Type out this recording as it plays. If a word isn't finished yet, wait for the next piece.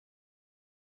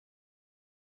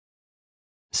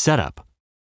Setup.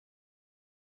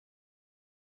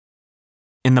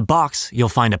 In the box, you'll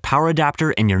find a power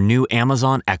adapter and your new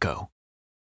Amazon Echo.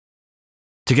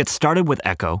 To get started with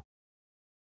Echo,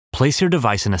 place your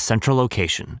device in a central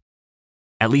location,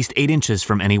 at least 8 inches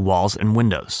from any walls and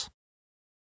windows.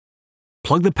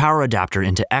 Plug the power adapter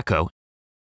into Echo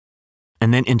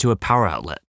and then into a power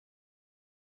outlet.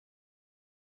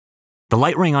 The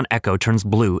light ring on Echo turns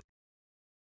blue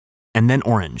and then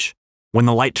orange. When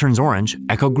the light turns orange,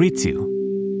 Echo greets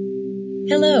you.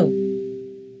 Hello.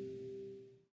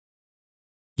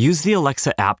 Use the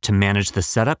Alexa app to manage the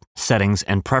setup, settings,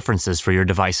 and preferences for your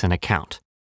device and account.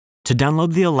 To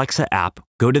download the Alexa app,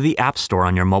 go to the App Store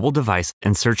on your mobile device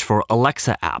and search for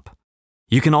Alexa app.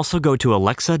 You can also go to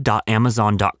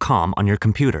alexa.amazon.com on your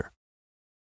computer.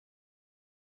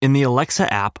 In the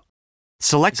Alexa app,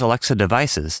 select Alexa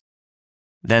Devices,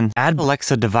 then Add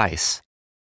Alexa Device.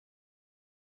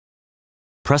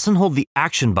 Press and hold the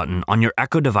Action button on your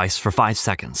Echo device for 5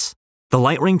 seconds. The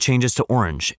light ring changes to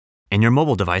orange, and your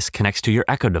mobile device connects to your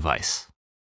Echo device.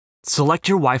 Select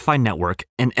your Wi-Fi network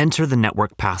and enter the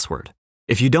network password.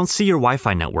 If you don't see your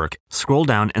Wi-Fi network, scroll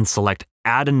down and select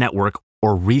Add a Network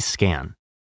or Rescan.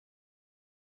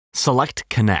 Select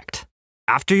Connect.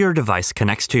 After your device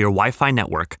connects to your Wi-Fi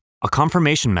network, a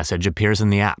confirmation message appears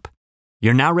in the app.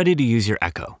 You're now ready to use your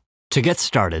Echo. To get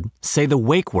started, say the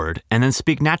wake word and then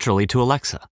speak naturally to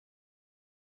Alexa.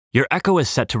 Your Echo is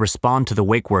set to respond to the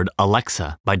wake word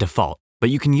Alexa by default, but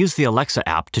you can use the Alexa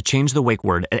app to change the wake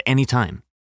word at any time.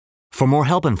 For more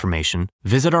help information,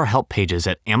 visit our help pages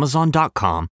at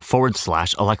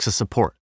amazon.com/Alexa support.